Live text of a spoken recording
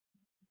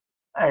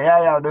Hey,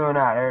 how y'all doing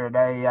out there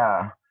today?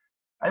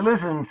 Hey,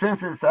 listen,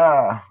 since it's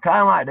kind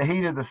of like the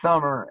heat of the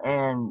summer,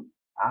 and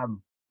I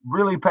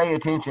really pay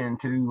attention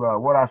to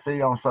what I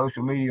see on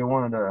social media,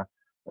 one of the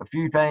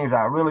few things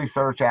I really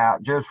search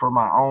out just for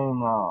my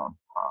own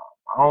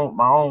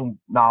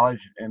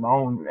knowledge and my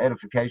own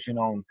edification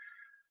on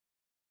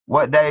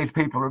what days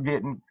people are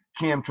getting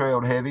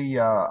chemtrailed heavy.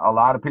 A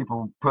lot of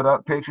people put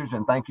up pictures,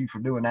 and thank you for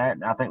doing that.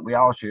 And I think we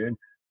all should.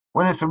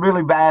 When it's a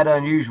really bad,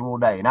 unusual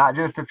day, not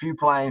just a few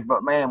planes,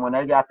 but man, when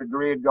they got the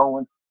grid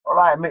going, or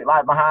like me,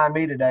 like behind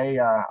me today.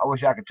 I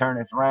wish I could turn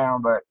this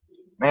around, but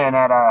man,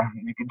 that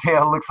you can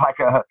tell looks like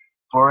a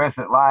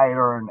fluorescent light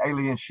or an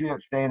alien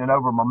ship standing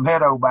over my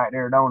meadow back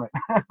there, don't it?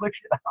 Look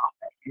at all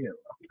that.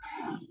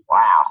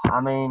 Wow. I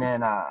mean,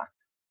 and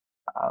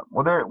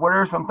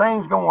there's some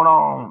things going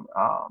on.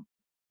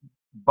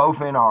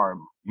 Both in our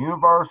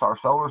universe, our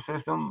solar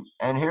system,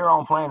 and here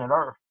on planet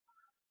Earth,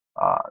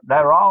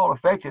 that are all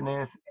affecting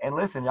this. And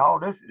listen, y'all,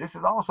 this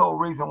is also a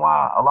reason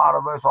why a lot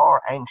of us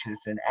are anxious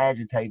and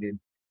agitated.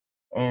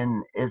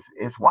 And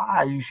it's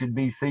why you should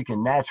be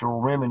seeking natural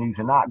remedies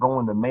and not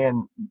going to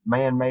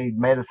man-made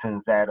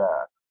medicines that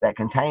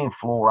contain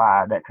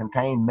fluoride, that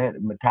contain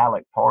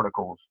metallic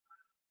particles.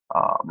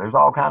 There's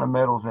all kind of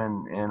metals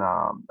in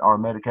our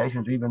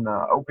medications, even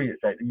the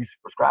opiates that you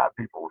prescribe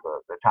people,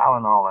 the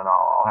Tylenol and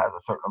all has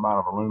a certain amount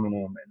of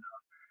aluminum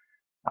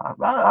and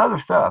other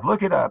stuff.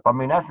 Look it up. I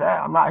mean, that's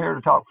that. I'm not here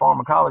to talk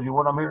pharmacology.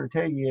 What I'm here to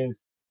tell you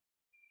is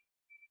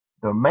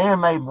the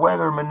man-made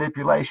weather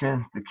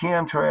manipulation, the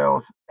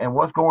chemtrails, and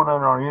what's going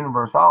on in our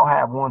universe all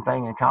have one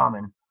thing in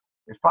common.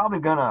 It's probably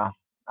going to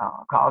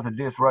cause a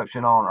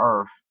disruption on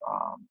Earth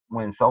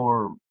when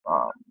the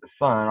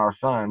sun, our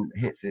sun,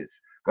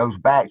 goes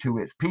back to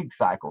its peak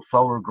cycle,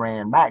 solar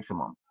grand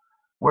maximum,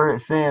 where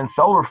it sends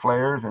solar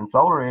flares and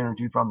solar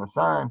energy from the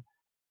sun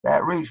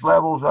that reached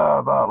levels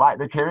of like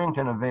the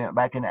Carrington event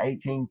back in the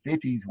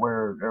 1850s,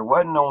 where there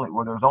was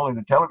only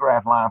the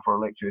telegraph line for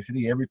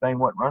electricity. Everything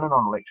wasn't running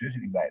on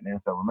electricity back then,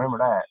 so remember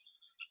that.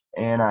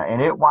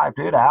 And it wiped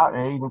it out,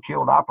 and it even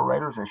killed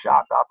operators and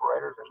shocked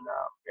operators, and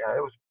yeah,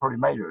 it was pretty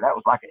major. That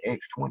was like an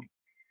X-20.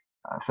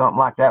 Something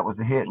like that was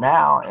a hit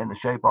now, in the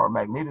shape our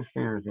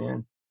magnetosphere is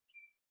in.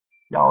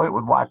 Y'all, it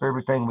would wipe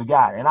everything we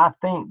got. And I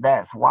think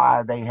that's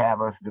why they have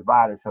us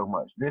divided so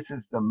much. This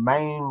is the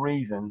main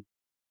reason.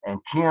 And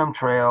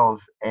chemtrails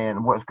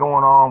and what's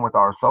going on with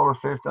our solar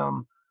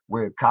system,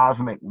 with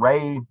cosmic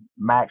ray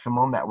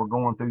maximum that we're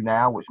going through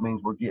now, which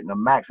means we're getting a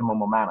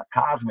maximum amount of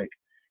cosmic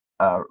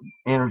uh,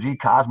 energy.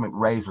 Cosmic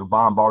rays are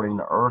bombarding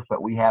the Earth,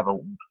 but we have a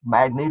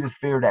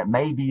magnetosphere that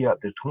may be up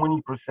to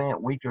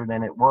 20% weaker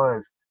than it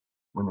was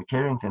when the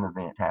Carrington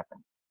event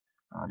happened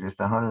just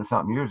 100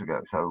 something years ago.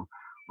 So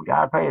we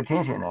got to pay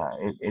attention.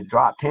 It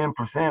dropped 10%.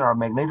 Our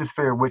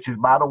magnetosphere, which is,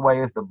 by the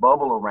way, is the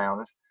bubble around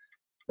us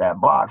that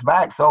blocks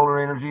back solar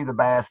energy, the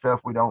bad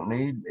stuff we don't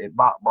need. It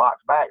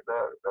blocks back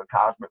the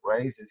cosmic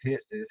rays. It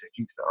hits this. It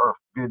keeps the Earth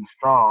good and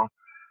strong.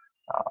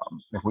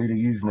 If we'd have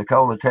used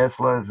Nikola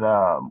Tesla's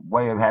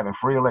way of having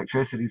free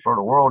electricity for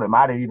the world, it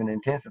might have even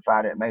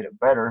intensified it, made it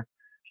better.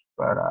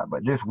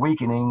 But this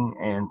weakening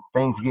and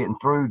things getting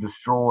through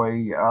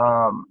destroy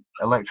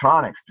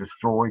electronics,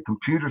 destroy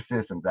computer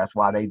systems. That's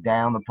why they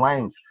down the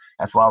planes.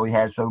 That's why we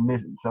had so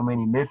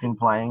many missing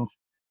planes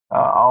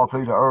all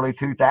through the early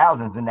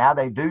 2000s. And now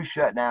they do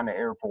shut down the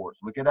airports.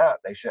 Look it up.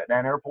 They shut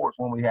down airports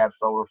when we have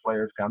solar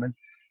flares coming.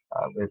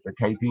 With the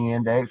KP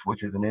index,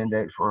 which is an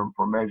index for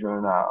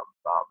measuring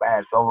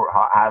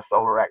high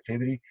solar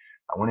activity.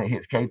 When it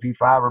hits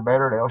KP5 or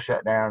better, they'll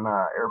shut down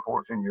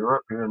airports in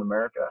Europe, here in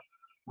America,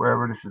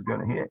 wherever this is going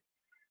to hit.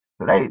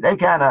 So they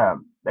kind of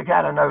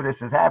know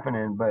this is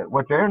happening, but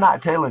what they're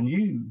not telling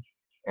you,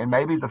 and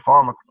maybe the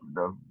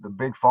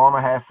big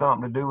pharma has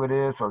something to do with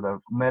this, or the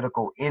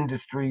medical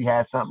industry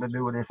has something to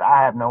do with this.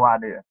 I have no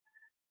idea.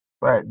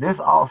 But this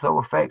also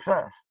affects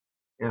us.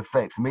 It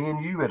affects me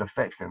and you. It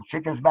affects them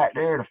chickens back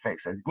there. It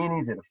affects those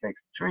guineas. It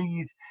affects the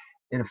trees.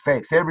 It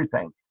affects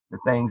everything. The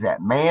things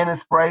that man is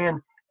spraying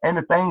and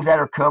the things that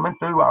are coming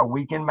through our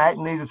weakened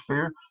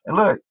magnetosphere. And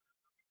look,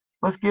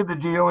 let's give the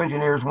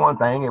geoengineers one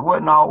thing. It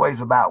wasn't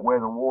always about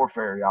weather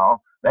warfare,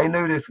 y'all. They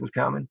knew this was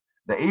coming.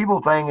 The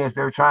evil thing is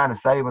they're trying to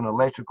save an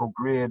electrical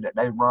grid that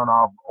they run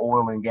off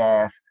oil and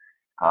gas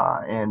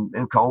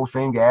and coal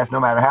seam gas. No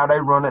matter how they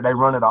run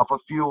it off a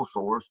fuel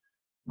source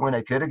when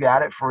they could have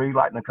got it free,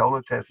 like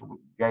Nikola Tesla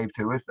gave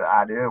to us. The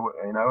idea,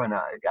 and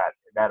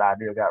that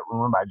idea got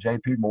ruined by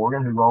J.P.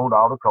 Morgan, who owned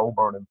all the coal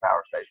burning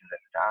power stations at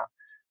the time.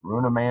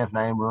 Ruined a man's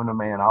name, ruined a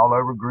man, all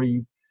over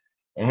greed.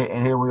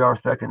 And here we are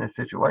stuck in this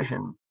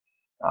situation.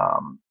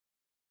 Um,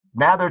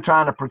 Now they're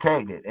trying to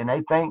protect it, and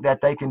they think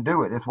that they can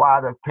do it. That's why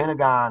the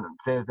Pentagon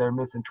says they're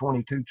missing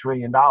 $22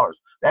 trillion.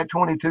 That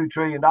 $22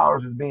 trillion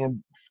is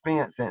being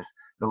spent since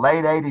the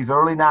late '80s,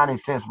 early '90s,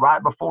 since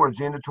right before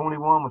Agenda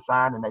 21 was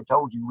signed, and they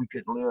told you we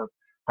couldn't live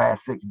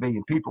past 6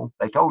 billion people.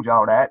 They told you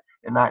all that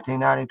in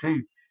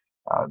 1992,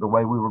 the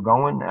way we were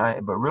going,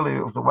 but really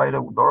it was the way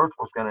the Earth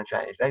was going to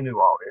change. They knew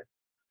all this.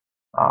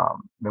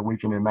 the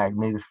weakening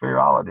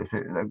magnetosphere, all of this.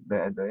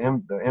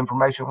 The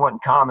information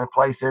wasn't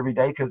commonplace every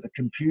day because the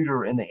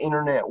computer and the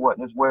internet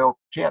wasn't as well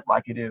kept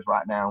like it is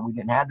right now. And we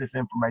didn't have this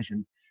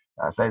information,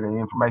 say the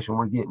information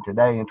we're getting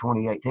today in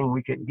 2018,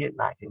 we couldn't get in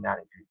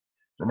 1992.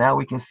 So now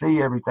we can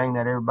see everything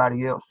that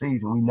everybody else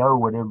sees, and we know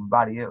what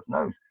everybody else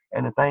knows.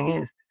 And the thing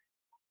is,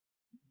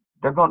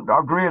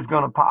 our grid's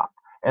going to pop.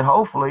 And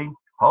hopefully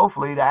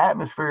the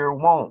atmosphere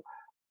won't.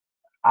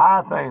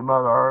 I think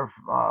Mother Earth,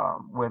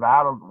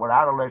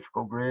 without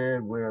electrical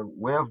grid,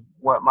 with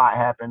what might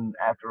happen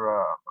after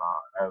a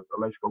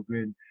electrical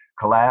grid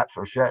collapse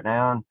or shut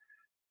down,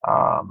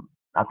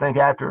 I think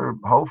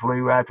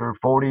hopefully after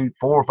 4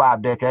 or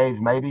 5 decades,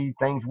 maybe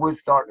things would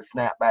start to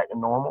snap back to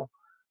normal,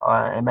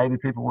 and maybe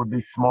people would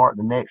be smart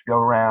the next go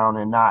around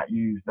and not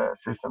use the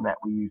system that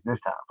we use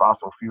this time,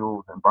 fossil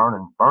fuels and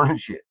burning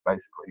shit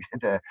basically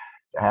to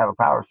have a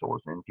power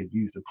source, and could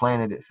use the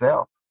planet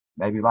itself.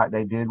 Maybe like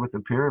they did with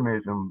the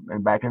pyramids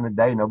and back in the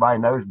day, nobody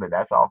knows, but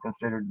that's all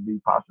considered to be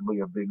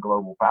possibly a big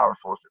global power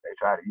source that they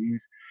try to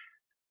use.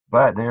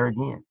 But there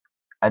again,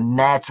 a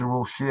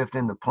natural shift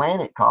in the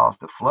planet caused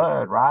the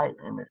flood, right?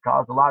 And it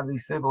caused a lot of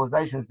these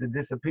civilizations to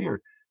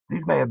disappear.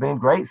 These may have been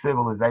great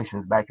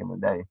civilizations back in the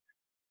day.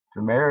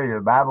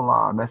 Sumeria,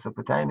 Babylon,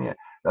 Mesopotamia,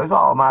 those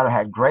all might have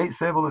had great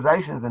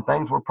civilizations and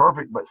things were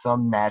perfect, but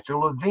some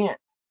natural event.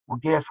 Well,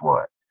 guess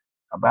what?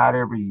 About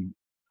every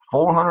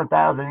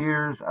 400,000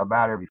 years,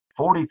 about every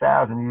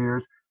 40,000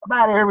 years,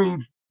 about every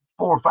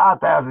 4 or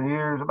 5,000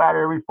 years, about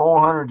every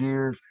 400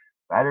 years,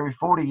 about every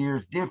 40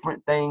 years,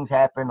 different things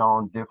happen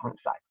on different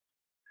cycles.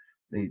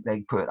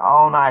 They put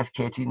all nice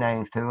catchy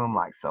names to them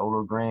like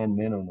solar grand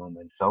minimum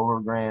and solar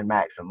grand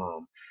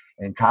maximum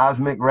and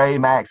cosmic ray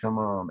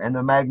maximum and the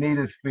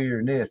magnetosphere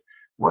and this.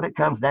 What it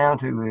comes down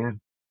to is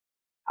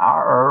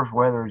our Earth,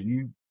 whether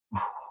you,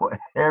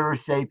 whatever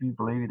shape you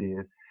believe it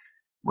is,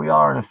 we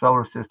are in a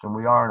solar system.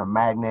 We are in a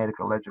magnetic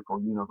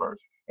electrical universe,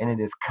 and it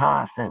is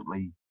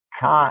constantly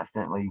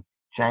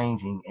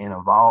changing and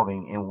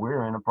evolving. And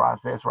we're in a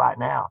process right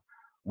now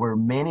where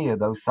many of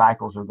those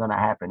cycles are going to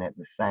happen at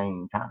the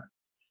same time.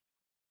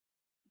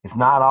 It's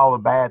not all a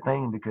bad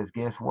thing because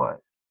guess what?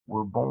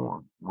 We're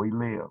born, we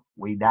live,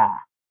 we die.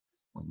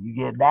 When you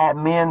get that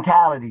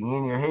mentality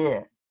in your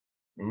head,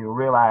 then you'll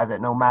realize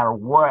that no matter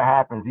what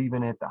happens,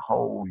 even if the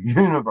whole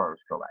universe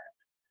collapses,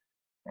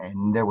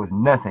 and there was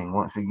nothing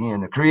once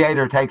again, the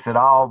Creator takes it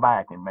all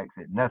back and makes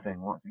it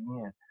nothing once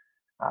again.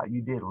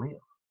 You did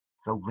live,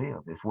 so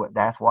live.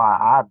 That's why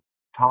I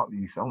taught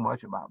you so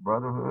much about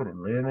brotherhood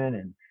and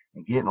living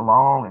and getting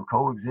along and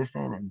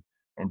coexisting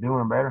and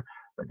doing better.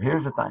 But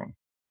here's the thing: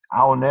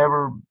 I will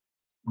never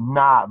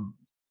not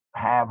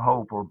have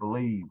hope or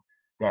believe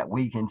that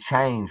we can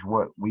change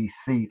what we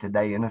see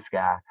today in the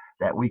sky,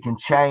 that we can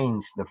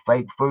change the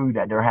fake food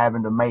that they're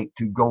having to make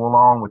to go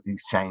along with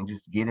these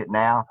changes. Get it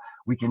now?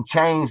 We can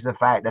change the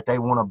fact that they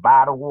want to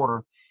buy the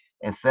water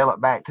and sell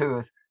it back to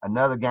us.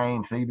 Another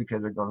game, see,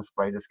 because they're going to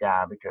spray the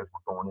sky because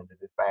we're going into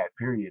this bad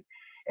period.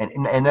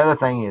 And another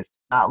thing is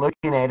not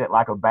looking at it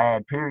like a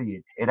bad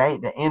period. It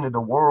ain't the end of the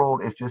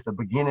world. It's just the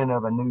beginning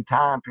of a new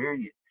time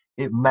period.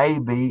 It may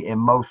be, and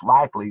most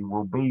likely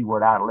will be,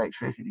 without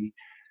electricity.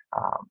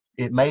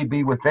 It may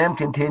be with them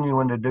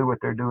continuing to do what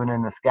they're doing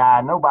in the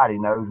sky. Nobody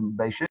knows.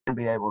 They shouldn't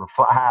be able to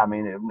fly. I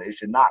mean, it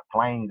should knock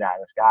planes out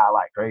of the sky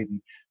like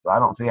crazy. So I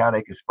don't see how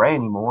they could spray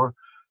anymore.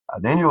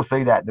 Then you'll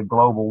see that the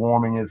global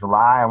warming is a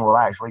lie, and we'll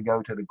actually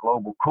go to the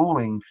global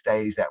cooling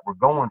stage that we're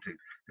going to.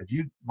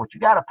 Because what you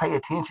got to pay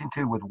attention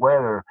to with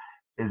weather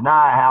is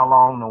not how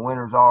long the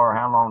winters are or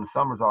how long the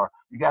summers are.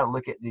 You got to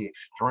look at the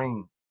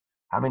extremes.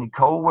 How many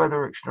cold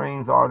weather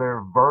extremes are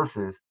there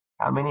versus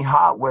how many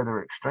hot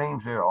weather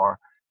extremes there are?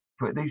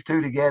 Put these two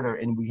together,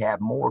 and we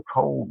have more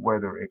cold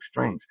weather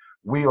extremes.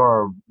 We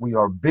are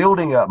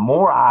building up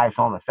more ice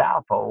on the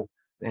South Pole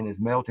than is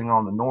melting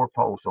on the North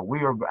Pole. So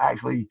we are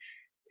actually,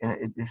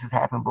 and this has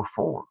happened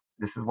before.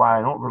 This is why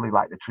I don't really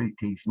like to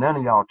teach none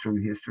of y'all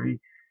true history,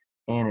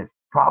 and it's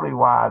probably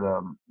why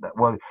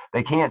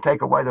they can't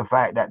take away the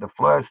fact that the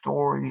flood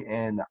story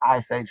and the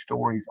ice age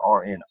stories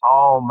are in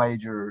all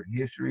major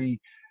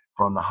history,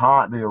 from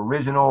the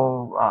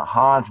original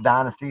Han's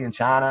dynasty in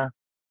China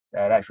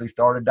that actually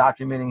started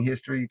documenting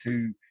history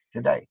to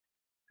today.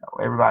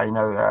 Everybody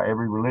knows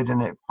every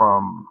religion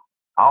from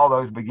all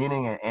those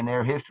beginning and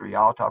their history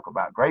all talk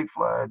about great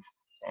floods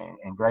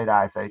and great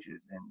ice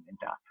ages and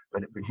time.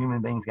 But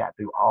human beings got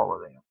through all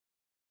of them.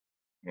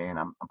 And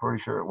I'm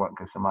pretty sure it wasn't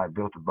because somebody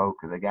built a boat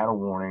because they got a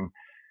warning.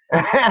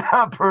 And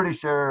I'm pretty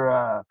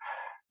sure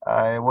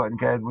it wasn't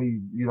because we,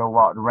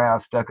 walked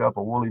around stuck up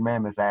a woolly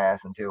mammoth's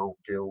ass until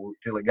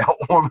it got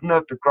warm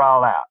enough to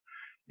crawl out.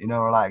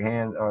 Or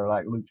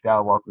like Luke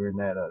Skywalker in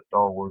that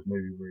Star Wars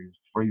movie where he was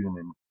freezing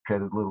and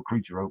cut his little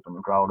creature open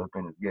and crawled up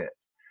in his guts.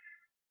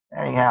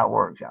 That ain't how it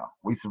works, y'all.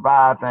 We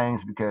survive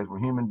things because we're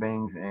human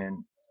beings,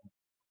 and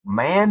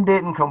man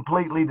didn't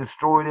completely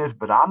destroy this,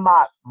 but I'm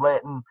not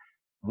letting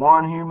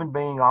one human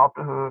being off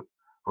the hook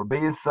for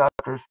being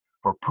suckers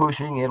for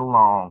pushing it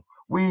along.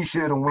 We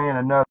should have went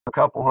another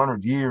couple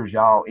hundred years,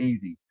 y'all,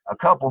 easy. a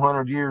couple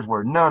hundred years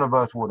where none of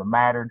us would have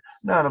mattered.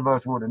 None of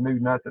us would have knew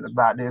nothing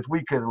about this.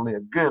 We could have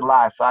lived good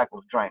life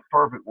cycles, drank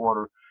perfect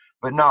water.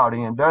 But no,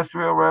 the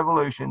Industrial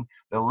Revolution,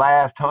 the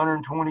last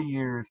 120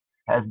 years,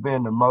 has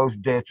been the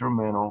most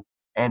detrimental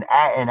and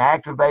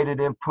activated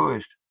and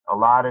pushed a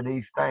lot of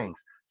these things.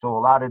 So a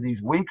lot of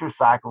these weaker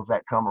cycles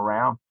that come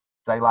around,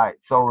 say like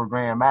solar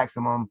grand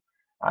maximum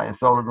and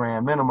solar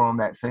grand minimum,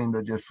 that seem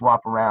to just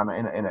swap around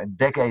in a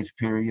decades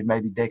period,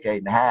 maybe decade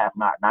and a half,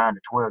 not 9 to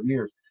 12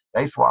 years.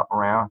 They swap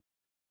around.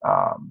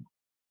 Um,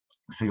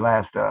 see,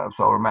 last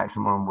solar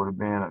maximum would have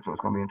been, so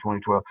it's going to be in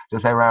 2012.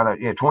 Just say around,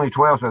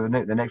 2012. So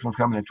the next one's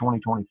coming in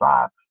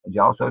 2025. Did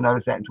you also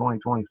notice that in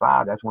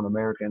 2025, that's when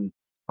American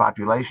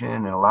population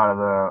and a lot of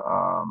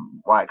the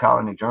white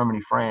colony,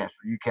 Germany, France,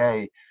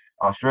 UK,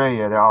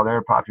 Australia, all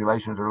their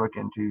populations are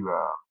looking to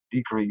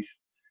decrease.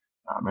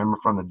 Remember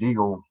from the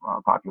Deagle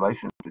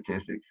population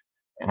statistics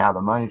and how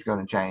the money's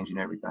going to change and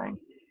everything.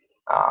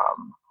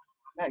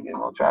 Getting a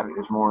little traffic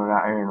this morning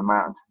out here in the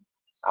mountains.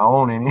 I don't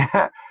own any.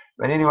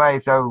 But anyway,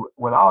 so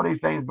with all these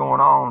things going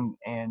on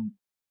and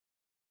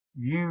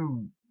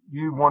you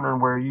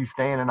wondering where you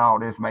stand in all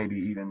this, maybe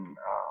even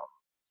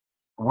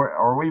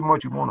or even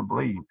what you want to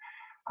believe,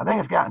 I think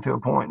it's gotten to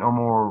a point no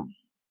more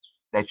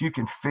that you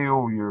can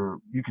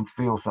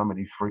feel some of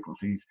these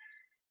frequencies.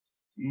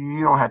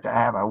 You don't have to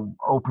have an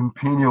open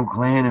pineal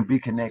gland and be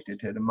connected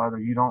to the mother.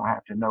 You don't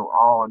have to know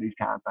all of these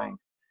kind of things.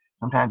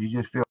 Sometimes you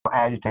just feel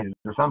agitated,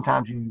 or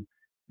sometimes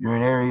you're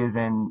in areas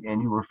and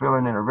you were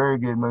feeling in a very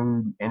good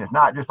mood, and it's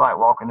not just like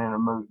walking in a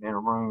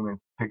room and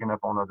picking up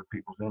on other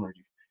people's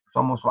energies. It's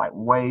almost like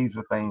waves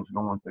of things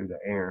going through the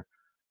air.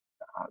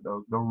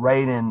 The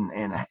rate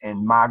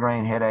and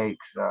migraine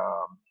headaches,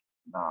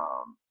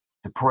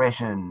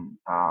 depression,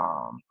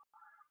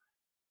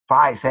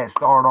 fights that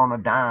start on a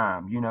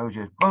dime,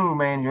 just boom,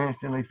 man, you're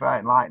instantly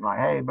fighting like,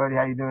 hey, buddy,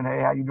 how you doing?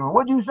 Hey, how you doing?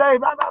 What'd you say?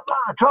 Blah, blah,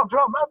 blah. Trump,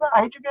 blah, blah.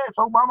 I hate you guys.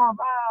 So, blah, blah,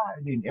 blah.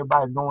 And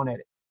everybody's going at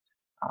it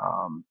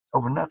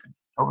over nothing,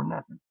 over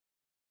nothing.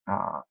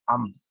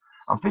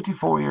 I'm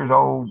 54 years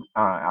old.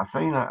 I've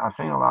seen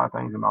a lot of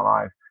things in my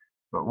life,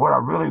 but what I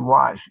really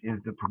watched is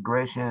the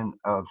progression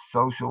of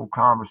social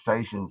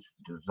conversations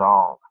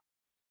dissolve.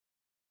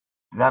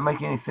 Does that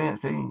make any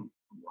sense? See,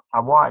 I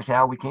watched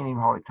how we can't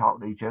even hardly talk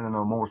to each other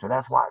no more. So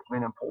that's why it's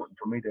been important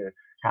for me to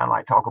kind of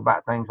like talk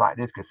about things like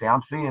this. Cause see,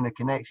 I'm seeing the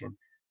connection,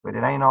 but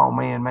it ain't all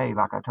man-made.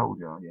 Like I told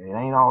you, it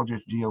ain't all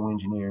just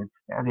geoengineering.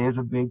 That is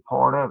a big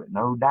part of it,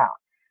 no doubt.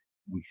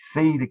 We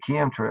see the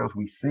chemtrails.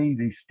 We see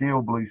these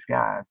still blue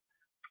skies.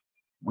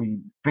 We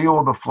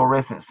feel the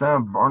fluorescent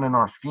sun burning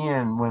our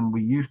skin when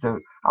we used to.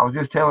 I was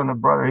just telling the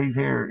brother, he's he's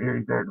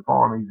there at the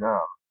farm. He's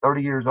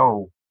 30 years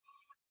old.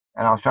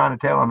 And I was trying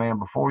to tell him, man,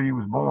 before you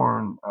was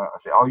born, I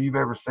said, all you've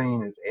ever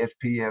seen is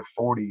SPF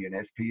 40 and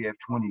SPF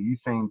 20. You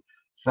seen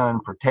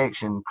sun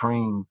protection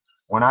cream.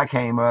 When I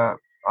came up,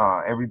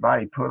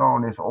 everybody put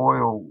on this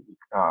oil.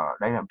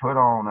 They didn't put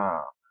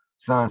on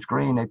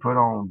sunscreen. They put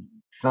on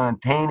sun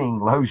tanning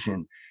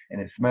lotion,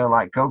 and it smelled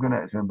like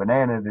coconuts and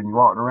bananas. And you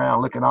walked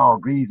around looking all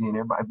greasy, and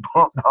everybody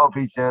bumped off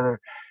each other.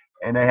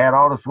 And they had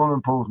all the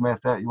swimming pools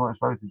messed up. You weren't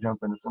supposed to jump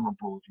in the swimming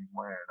pools. You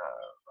were wearing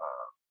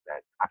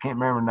I can't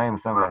remember the name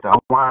of some of that. The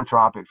Hawaiian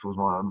Tropics was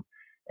one of them.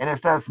 And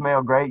it does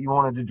smell great. You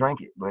wanted to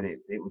drink it, but it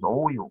was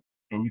oil.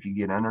 And you could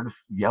get under the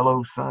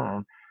yellow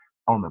sun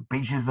on the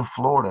beaches of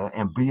Florida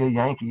and be a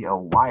Yankee, a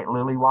white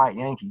lily white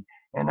Yankee,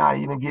 and not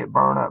even get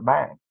burned up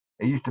bad.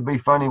 It used to be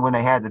funny when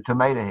they had the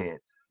tomato head.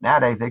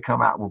 Nowadays they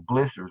come out with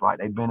blisters like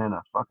they've been in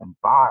a fucking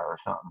fire or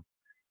something.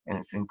 And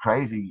it's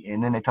crazy.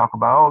 And then they talk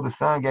about, oh, the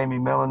sun gave me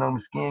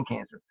melanoma skin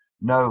cancer.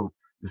 No,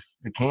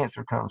 the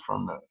cancer comes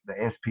from the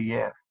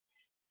SPF.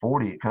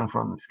 40, it comes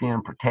from the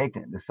skin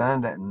protectant. The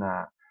sun doesn't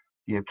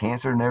give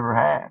cancer, never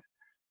has.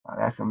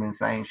 That's some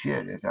insane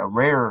shit. It's a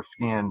rare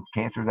skin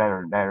cancers that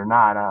are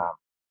not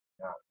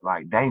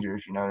like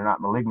dangerous. They're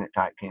not malignant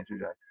type cancers.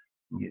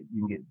 You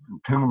can get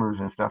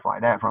tumors and stuff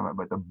like that from it.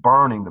 But the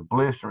burning, the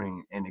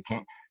blistering, and it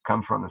can't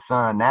comes from the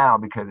sun now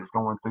because it's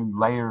going through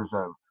layers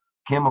of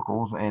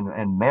chemicals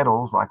and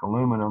metals like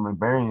aluminum and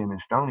barium and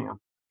strontium.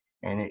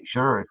 And it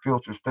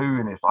filters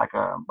through, and it's like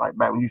back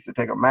when we used to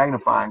take a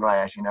magnifying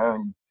glass,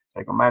 and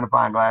take a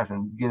magnifying glass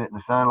and get it in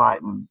the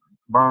sunlight and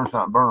burn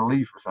a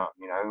leaf or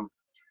something.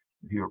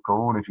 If you were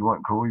cool, and if you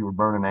wasn't cool, you were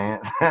burning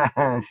ants.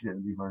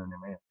 Shouldn't be burning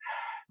them ants.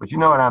 But you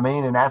know what I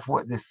mean? And that's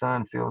what this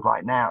sun feels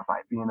like now. It's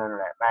like being under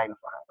that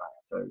magnifying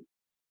glass. So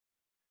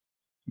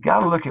you got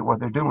to look at what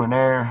they're doing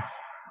there,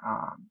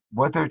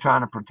 what they're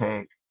trying to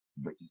protect.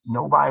 But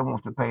nobody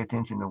wants to pay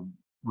attention to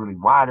really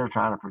why they're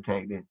trying to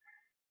protect it.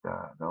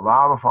 The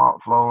lava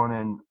flowing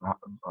in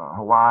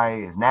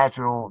Hawaii is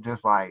natural,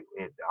 just like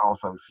it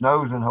also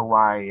snows in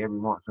Hawaii every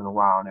once in a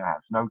while. And they'll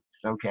have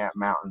snow-capped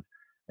mountains,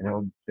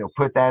 and they'll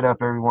put that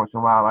up every once in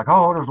a while, like,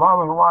 oh, there's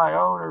lava in Hawaii,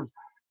 oh,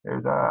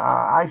 there's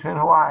ice in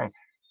Hawaii.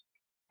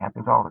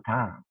 Happens all the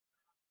time.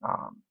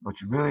 What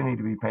you really need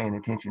to be paying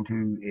attention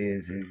to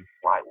is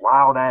like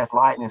wild ass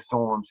lightning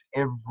storms.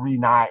 Every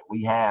night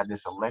we have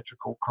this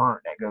electrical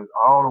current that goes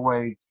all the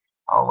way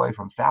all the way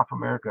from South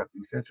America up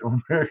through Central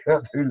America,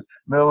 up through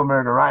Middle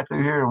America, right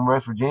through here in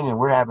West Virginia.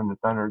 We're having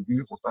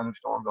beautiful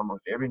thunderstorms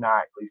almost every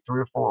night, at least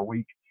 3 or 4 a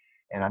week.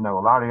 And I know a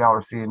lot of y'all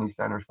are seeing these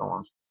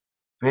thunderstorms.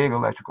 Big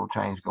electrical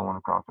change going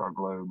across our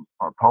globe.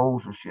 Our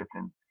poles are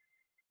shifting.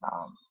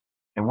 Um,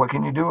 and what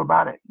can you do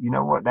about it? You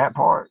know what? That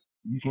part,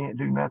 you can't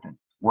do nothing.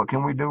 What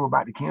can we do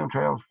about the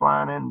chemtrails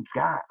flying in the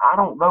sky? I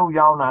don't know,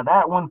 y'all. Now,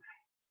 that one,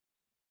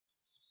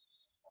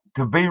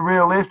 to be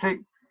realistic,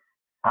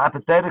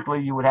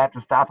 hypothetically, you would have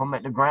to stop them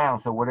at the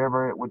ground. So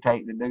whatever it would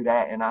take to do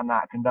that, and I'm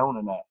not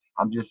condoning that.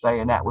 I'm just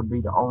saying that would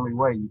be the only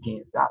way. You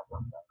can't stop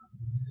them.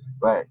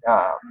 But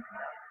oh,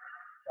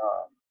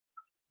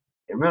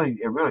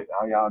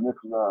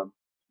 y'all,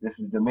 this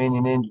is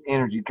Dominion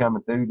Energy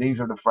coming through.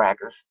 These are the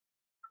frackers.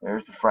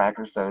 There's the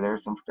fracker. So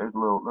there's a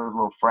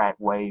little frack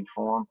wave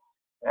for them.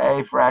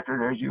 Hey, fracker,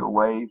 there's you a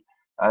wave.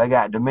 They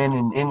got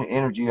Dominion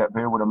Energy up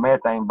here with a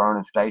methane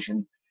burning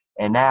station,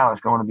 and now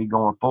it's going to be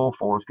going full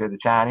force because the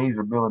Chinese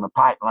are building a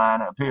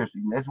pipeline up here. So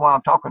this is why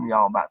I'm talking to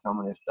y'all about some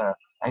of this stuff.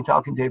 I ain't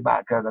talking to you about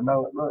it because I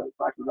know it. Look,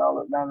 frackers all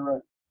up down the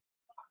road.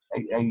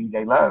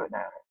 They love it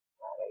now.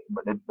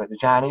 But the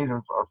Chinese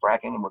are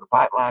fracking, and with a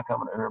pipeline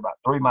coming up here about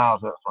 3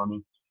 miles up from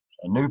me,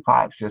 and new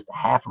pipes just a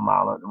half a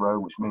mile up the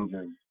road, which means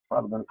they're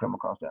probably going to come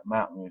across that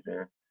mountain right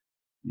there.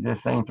 You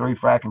just seen 3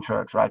 fracking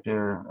trucks right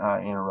there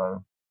in a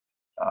row.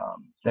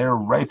 They're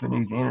raping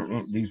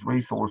these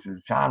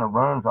resources. China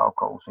runs off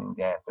coal seam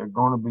gas. They're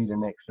going to be the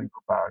next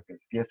superpower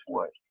because guess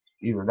what?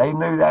 Either they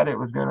knew that it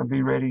was going to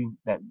be ready,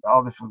 that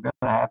all this was going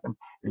to happen.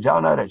 Did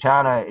y'all know that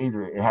China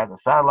either it has a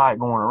satellite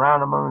going around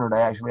the moon or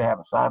they actually have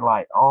a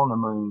satellite on the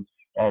moon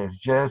that is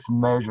just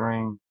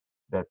measuring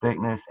the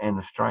thickness and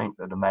the strength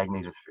of the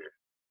magnetosphere,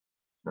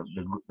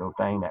 the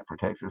thing that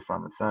protects us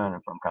from the sun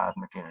and from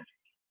cosmic energy.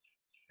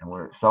 And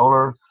we're at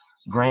solar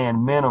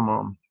grand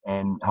minimum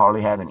and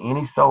hardly having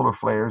any solar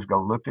flares.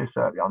 Go look this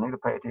up. Y'all need to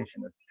pay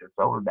attention to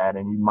solar data,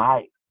 and you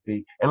might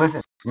be. And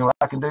listen, you know what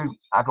I can do?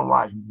 I can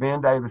watch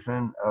Ben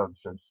Davison of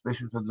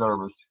Suspicious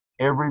Observers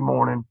every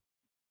morning,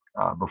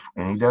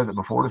 and he does it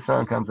before the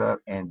sun comes up.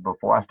 And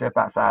before I step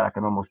outside, I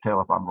can almost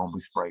tell if I'm going to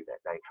be sprayed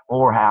that day,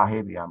 or how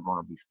heavy I'm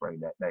going to be sprayed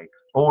that day,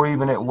 or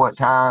even at what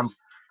times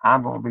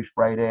I'm going to be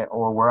sprayed at,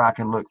 or where I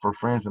can look for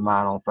friends of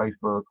mine on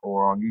Facebook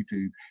or on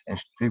YouTube and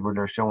see where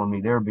they're showing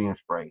me they're being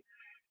sprayed.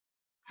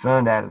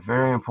 Sun data is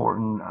very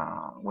important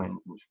when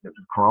the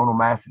coronal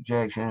mass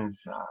ejections,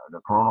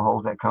 the coronal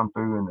holes that come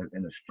through,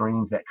 and the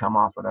streams that come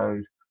off of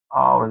those.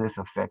 All of this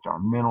affect our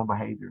mental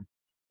behavior.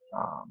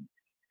 Um,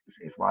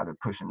 it's why they're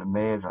pushing the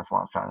meds. That's why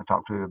I was trying to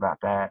talk to you about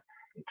that.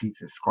 It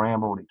keeps us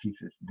scrambled. It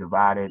keeps us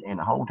divided. And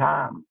the whole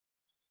time,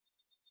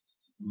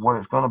 what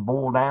it's going to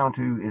boil down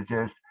to is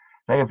just,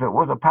 say if it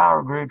was a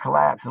power grid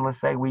collapse, and let's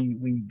say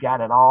we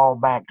got it all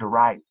back to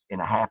right in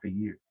a half a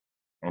year.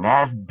 And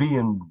that's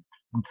being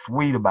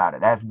sweet about it.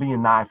 That's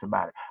being nice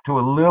about it. To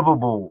a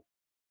livable,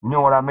 you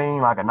know what I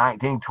mean? Like a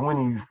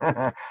 1920s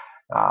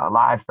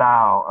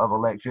lifestyle of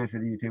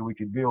electricity until we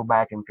could build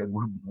back in, because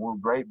we're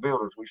great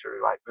builders. We sure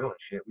like building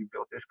shit. We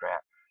built this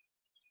crap.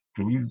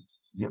 Can you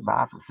get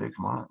by for 6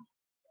 months?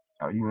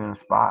 Are you in a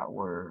spot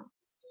where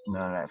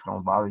none of that's going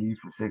to bother you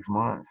for 6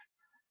 months?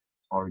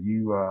 Are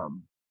you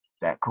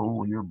that cool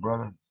with your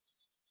brother?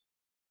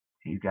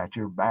 He's got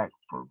your back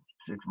for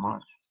 6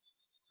 months.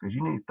 Because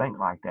you need to think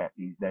like that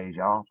these days,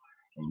 y'all.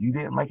 And you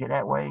didn't make it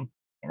that way,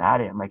 and I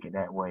didn't make it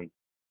that way.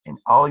 And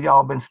all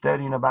y'all been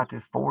studying about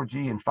this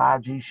 4G and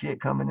 5G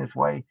shit coming this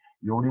way.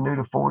 You already knew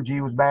the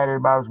 4G was bad.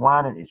 Everybody was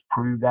whining. It's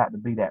proved out to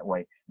be that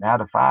way. Now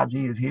the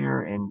 5G is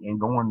here and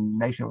going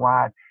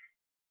nationwide,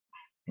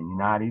 and you're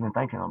not even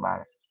thinking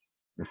about it.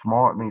 The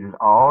smart meters,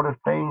 all the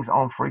things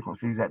on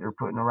frequencies that they're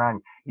putting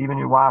around you, even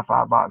your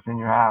Wi-Fi box in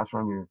your house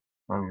from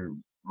your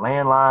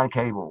landline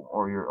cable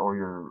or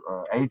your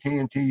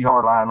AT&T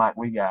hardline like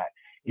we got,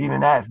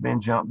 even that's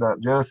been jumped up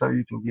just so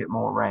you can get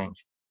more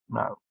range.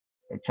 No,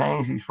 they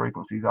change these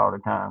frequencies all the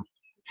time.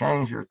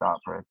 Change your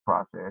thought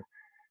process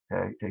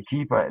to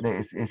keep it.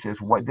 It's just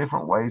what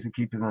different ways of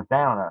keeping us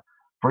down.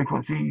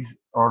 Frequencies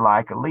are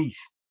like a leash.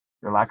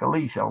 They're like a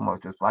leash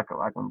almost. It's like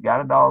when you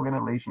got a dog in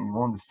a leash and you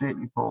want him to sit,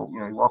 you pull. You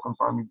know, you walk in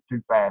front of you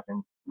too fast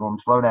and you want him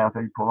to slow down, so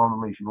you pull on the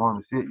leash. You want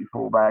him to sit, you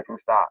pull back and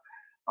stop.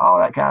 All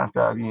that kind of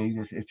stuff. You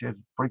know, it's just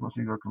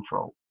frequencies are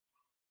controlled,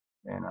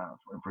 and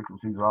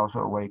frequencies are also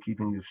a way of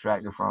keeping you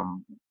distracted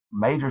from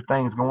major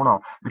things going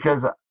on.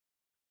 Because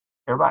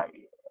everybody,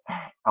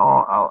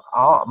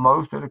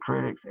 most of the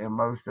critics and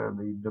most of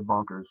the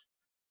debunkers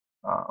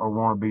or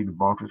want to be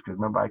debunkers, because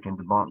nobody can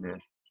debunk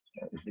this.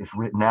 It's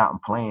written out in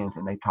plans,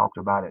 and they talked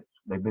about it.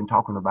 They've been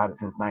talking about it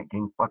since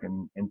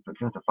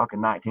since the fucking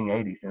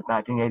 1980s, since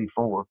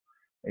 1984.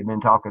 They've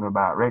been talking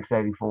about Rex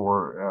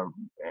 84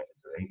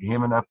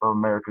 hemming up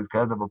America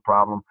because of a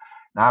problem.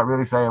 Not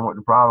really saying what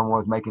the problem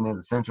was, making it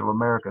a Central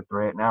America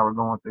threat. Now we're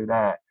going through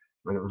that,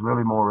 but it was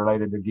really more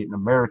related to getting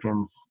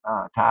Americans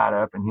tied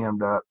up and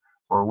hemmed up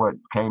for what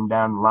came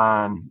down the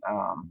line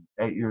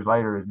 8 years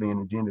later as being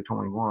Agenda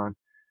 21.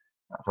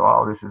 So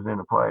all this is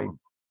into play.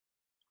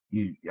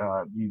 You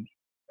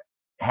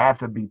have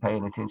to be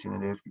paying attention to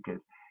this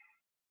because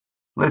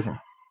Listen,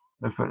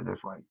 let's put it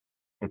this way.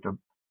 If the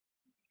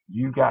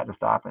You got to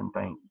stop and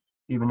think,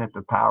 even if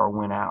the power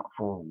went out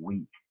for a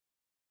week,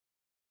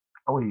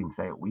 I wouldn't even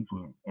say a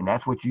weekend. And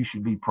that's what you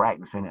should be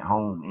practicing at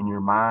home, in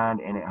your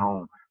mind and at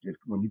home. Just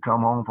when you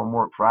come home from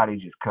work Friday,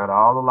 just cut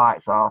all the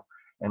lights off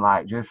and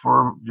like just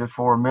for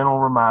a mental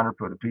reminder,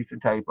 put a piece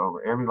of tape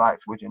over every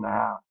light switch in the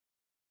house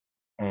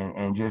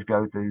and just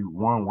go through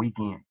one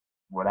weekend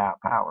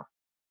without power.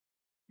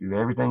 Do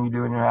everything you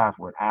do in your house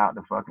without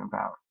the fucking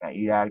power. I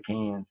eat out of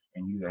cans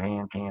and use a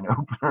hand can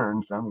opener,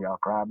 and some of y'all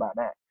cry about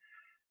that.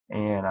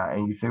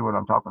 And you see what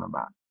I'm talking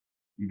about.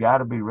 You got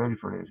to be ready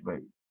for this,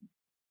 baby.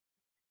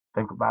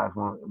 Think about us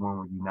when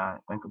we're united.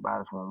 Think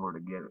about us when we're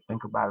together.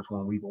 Think about us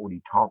when we've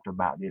already talked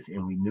about this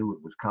and we knew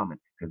it was coming.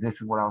 Because this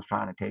is what I was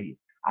trying to tell you.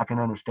 I can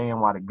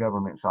understand why the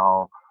governments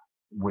all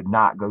would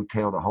not go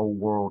tell the whole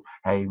world,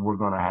 hey, we're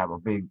going to have a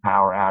big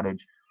power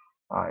outage.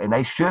 And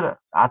they should have.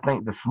 I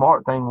think the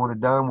smart thing would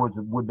have done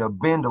would have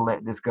been to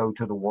let this go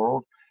to the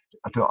world,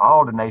 to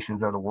all the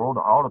nations of the world,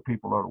 to all the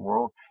people of the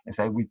world, and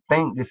say we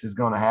think this is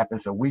going to happen,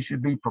 so we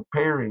should be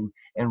preparing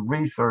and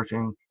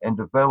researching and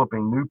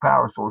developing new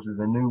power sources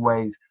and new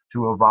ways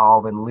to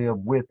evolve and live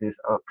with this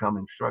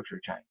upcoming structure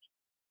change.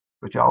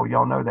 But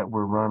y'all know that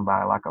we're run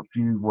by like a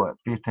few,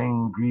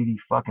 15 greedy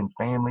fucking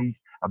families,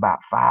 about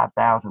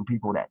 5,000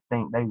 people that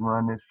think they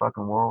run this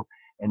fucking world,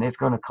 and it's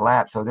going to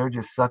collapse. So they're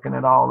just sucking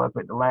it all up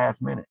at the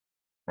last minute.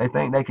 They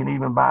think they can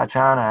even buy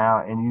China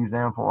out and use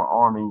them for an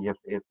army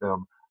if the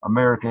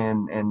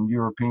American and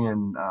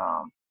European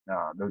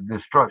the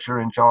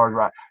structure in charge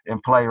right in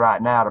play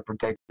right now to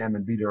protect them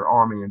and be their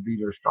army and be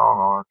their strong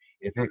arm.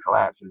 If it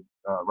collapses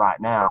right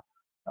now,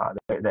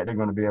 that they're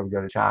going to be able to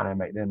go to China and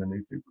make them the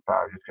new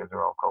superpower just because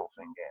they're on coal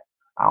seam gas.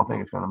 I don't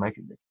think it's going to make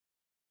it.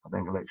 I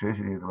think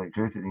electricity is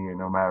electricity, and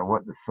no matter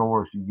what the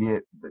source you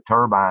get, the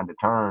turbine to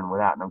turn,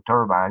 without no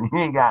turbine, you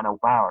ain't got no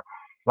power.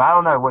 So I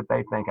don't know what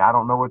they think. I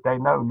don't know what they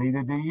know.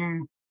 Neither do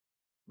you.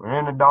 We're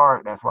in the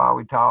dark. That's why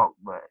we talk.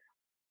 But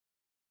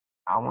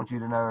I want you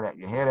to know that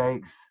your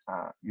headaches,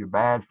 your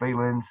bad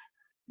feelings,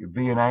 you're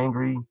being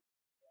angry,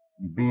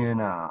 you're being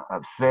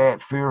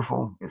upset,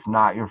 fearful, it's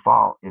not your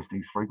fault. It's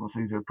these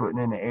frequencies they're putting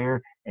in the air,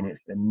 and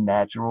it's the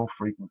natural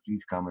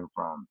frequencies coming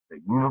from the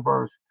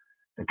universe,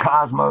 the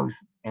cosmos,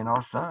 and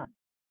our sun.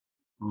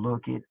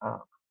 Look it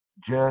up.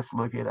 Just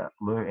look it up.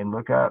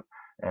 Look up.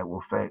 It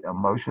will affect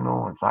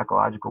emotional and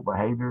psychological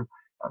behavior.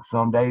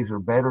 Some days are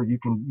better. You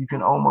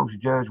can almost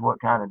judge what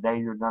kind of day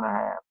you're gonna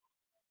have.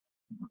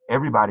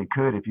 Everybody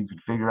could if you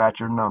could figure out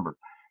your number.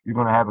 You're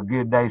gonna have a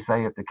good day.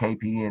 Say if the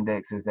KP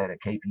index is at a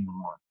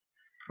KP1,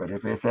 but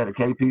if it's at a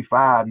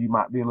KP5, you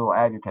might be a little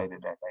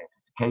agitated that day. If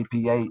it's a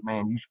KP8,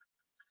 man,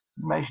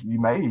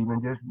 you may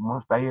even just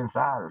want to stay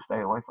inside or stay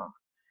away from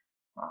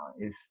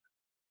it. It's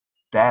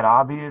that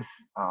obvious.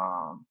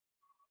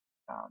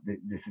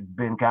 This has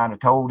been kind of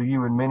told to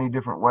you in many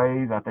different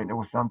ways. I think there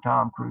was some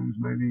Tom Cruise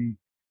movie,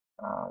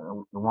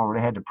 the one where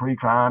they had the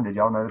pre-crime. Did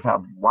y'all notice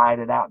how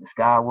whited out the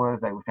sky was?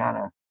 They were kind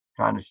of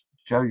trying to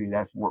show you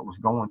that's what was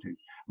going to.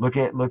 Look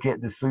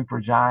at the super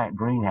giant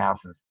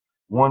greenhouses.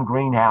 One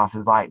greenhouse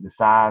is like the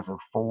size of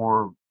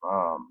four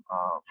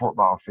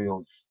football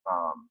fields,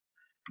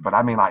 but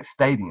I mean like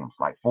stadiums,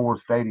 like four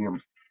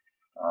stadiums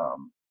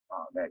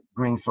that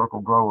green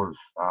circle growers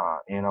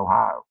in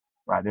Ohio,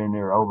 right there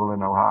near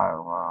Overland,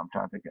 Ohio. I'm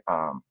trying to think.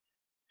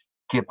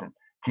 Kipton,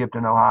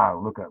 Kipton, Ohio.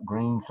 Look up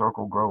green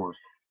circle growers.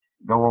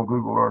 Go on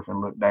Google Earth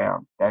and look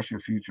down. That's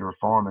your future of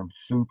farming.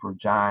 Super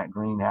giant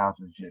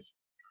greenhouses. Just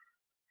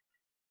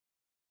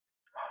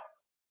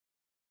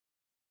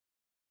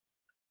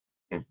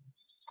it's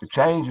the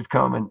change is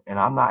coming, and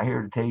I'm not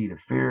here to tell you to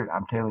fear it.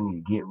 I'm telling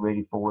you to get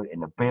ready for it.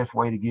 And the best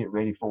way to get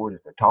ready for it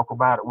is to talk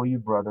about it with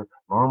your brother.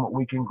 Learn what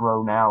we can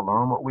grow now.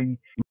 Learn what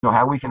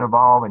how we can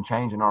evolve and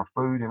change in our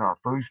food and our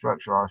food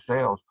structure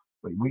ourselves.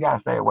 But we got to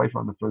stay away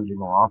from the food they're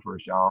going to offer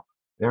us, y'all.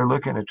 They're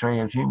looking at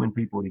transhuman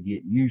people to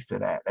get used to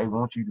that. They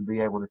want you to be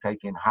able to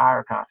take in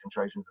higher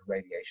concentrations of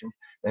radiation.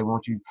 They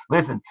want you,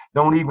 listen,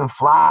 don't even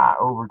fly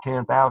over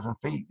 10,000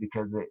 feet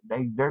because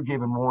they're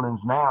giving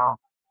warnings now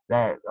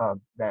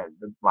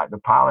like the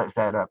pilots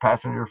that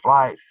passenger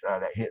flights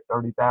that hit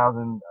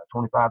 30,000,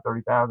 25,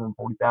 30,000,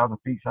 40,000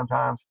 feet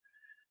sometimes.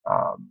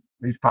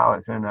 These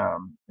pilots and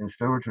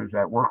stewardesses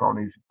that work on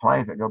these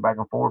planes that go back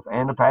and forth,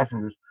 and the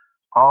passengers,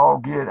 all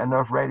get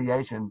enough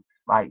radiation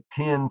like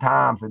 10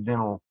 times the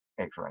dental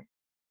X-ray.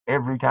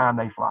 Every time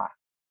they fly,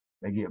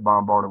 they get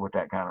bombarded with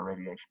that kind of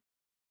radiation.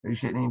 They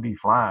shouldn't even be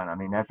flying. I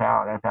mean, that's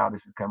how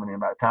this is coming in.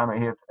 By the time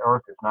it hits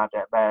Earth, it's not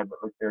that bad, but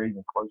look, they're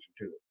even closer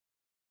to it.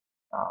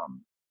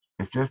 Um,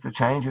 it's just the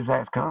changes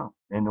that's come,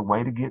 and the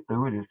way to get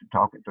through it is to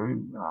talk it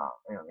through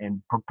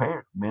and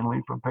prepare,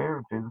 mentally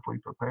prepare, physically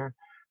prepare.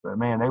 But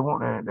man, they're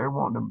wanting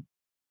to.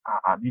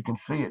 You can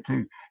see it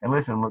too. And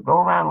listen, look, go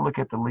around and look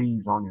at the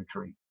leaves on your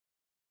tree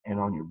and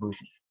on your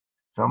bushes.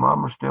 Some of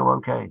them are still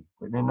okay,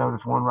 but then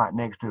notice one right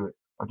next to it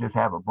will just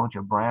have a bunch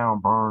of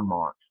brown burn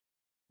marks.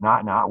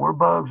 Not where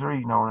bugs are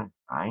eating on it.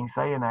 I ain't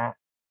saying that.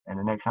 And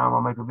the next time I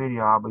make a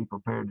video, I'll be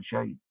prepared to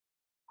show you.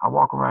 I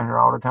walk around here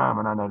all the time,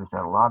 and I notice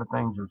that a lot of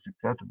things are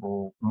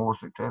more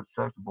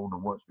susceptible to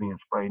what's being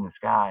sprayed in the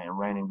sky and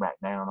raining back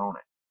down on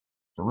it.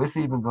 So it's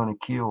even going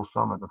to kill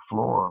some of the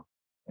flora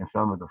and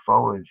some of the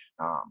foliage,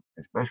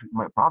 especially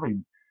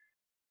probably.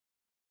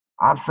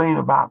 I've seen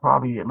about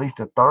probably at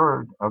least a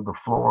third of the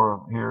flora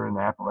here in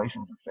the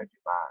Appalachians affected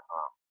by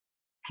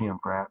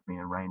chemcraft being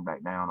rained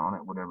back down on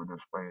it, whatever they're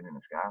spraying in the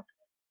sky.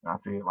 And I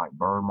see it like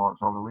burn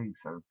marks on the leaves,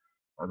 so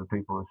other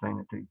people have seen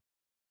it too.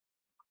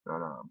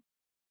 But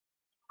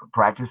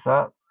practice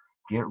up,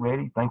 get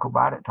ready, think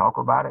about it, talk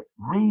about it,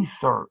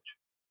 research,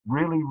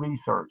 really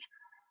research,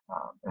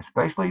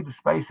 especially the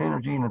space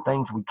energy and the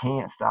things we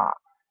can't stop.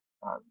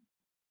 Uh,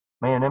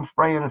 Man, them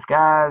spraying the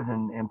skies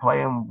and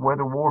playing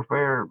weather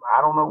warfare,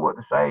 I don't know what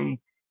to say.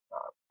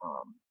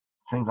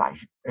 Seems like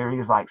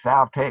areas like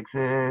South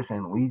Texas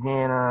and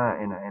Louisiana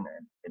and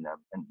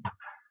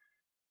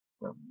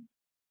the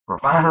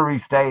refinery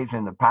states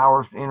and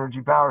the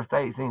energy power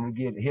states seem to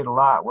get hit a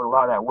lot with a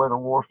lot of that weather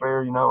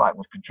warfare. Like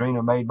was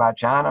Katrina made by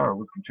China or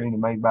was Katrina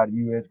made by the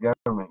U.S.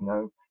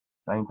 government?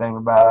 Same thing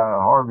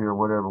about Harvey or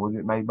whatever. Was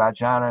it made by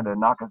China to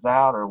knock us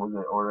out, or was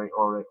it, or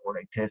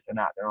they testing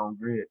out their own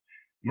grid?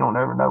 You don't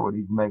ever know with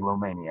these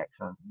megalomaniac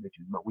sons of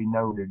bitches, but we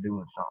know they're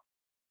doing something.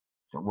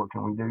 So what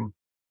can we do?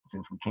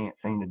 Since we can't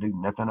seem to do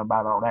nothing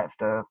about all that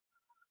stuff,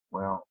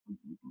 well,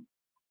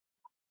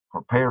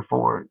 prepare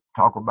for it,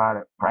 talk about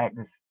it,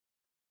 practice,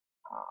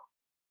 uh,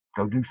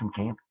 go do some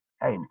camping.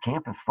 Hey, and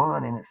camping's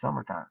fun and it's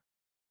summertime.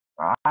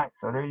 All right,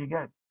 so there you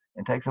go.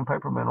 And take some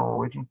peppermint oil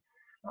with you.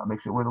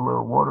 Mix it with a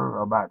little water,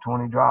 about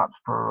 20 drops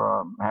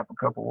per half a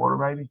cup of water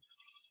maybe,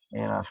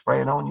 and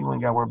spray it on you. You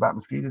ain't got to worry about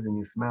mosquitoes, and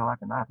you smell like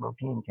a nice little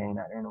candy cane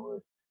out there in the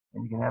woods,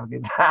 and you can have a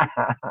good time.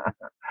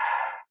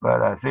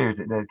 But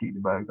seriously, it does keep the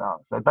bugs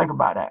off. So think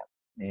about that,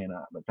 and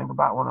but think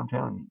about what I'm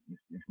telling you.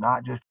 It's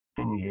not just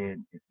in your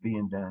head; it's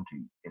being done to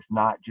you. It's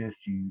not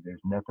just you.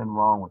 There's nothing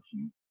wrong with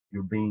you.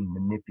 You're being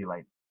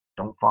manipulated.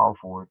 Don't fall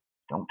for it.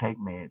 Don't take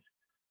meds.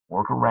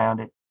 Work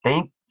around it.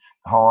 Think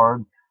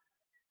hard.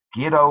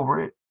 Get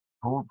over it.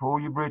 Pull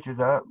your britches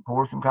up.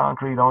 Pour some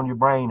concrete on your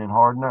brain and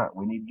harden up.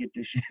 We need to get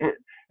this shit.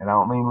 And I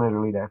don't mean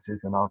literally. That's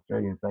just an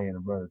Australian saying a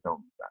brother told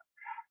me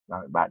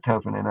about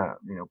toughening up.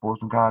 Pour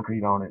some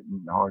concrete on it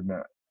and harden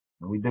up.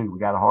 And we do. We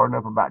got to harden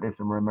up about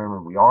this and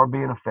remember we are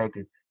being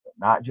affected, but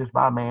not just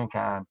by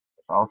mankind.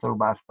 It's also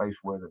by space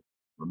weather.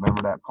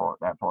 Remember that part.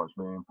 That part's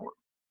very important.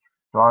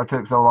 Sorry it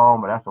took so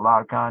long, but that's a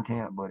lot of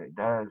content, but it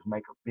does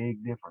make a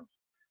big difference.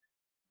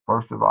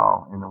 First of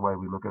all, in the way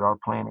we look at our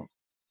planet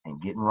and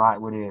getting right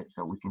with it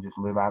so we can just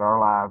live out our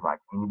lives like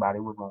anybody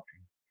would want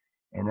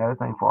to. And the other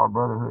thing for our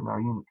brotherhood and our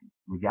unity,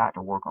 we got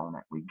to work on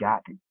that. We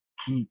got to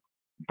keep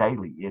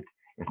daily.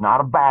 It's not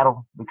a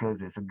battle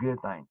because it's a good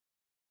thing,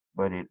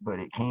 but it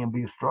can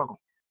be a struggle.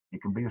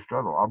 It can be a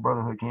struggle. Our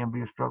brotherhood can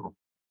be a struggle.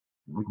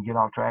 We can get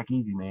off track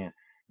easy, man.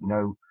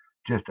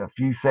 Just a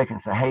few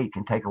seconds of hate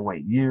can take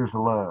away years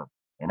of love.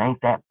 And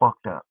ain't that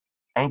fucked up?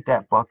 Ain't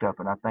that fucked up?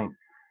 And I think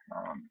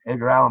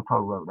Edgar Allan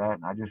Poe wrote that,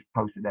 and I just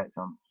posted that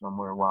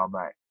somewhere a while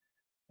back.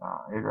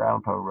 Edgar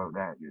Allan Poe wrote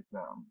that.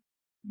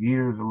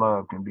 Years of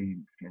love can be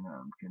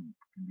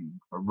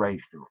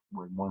erased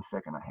with 1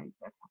 second of hate.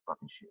 That's some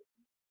fucking shit.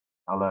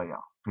 I love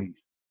y'all.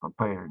 Peace.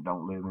 Prepare.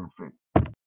 Don't live in fear.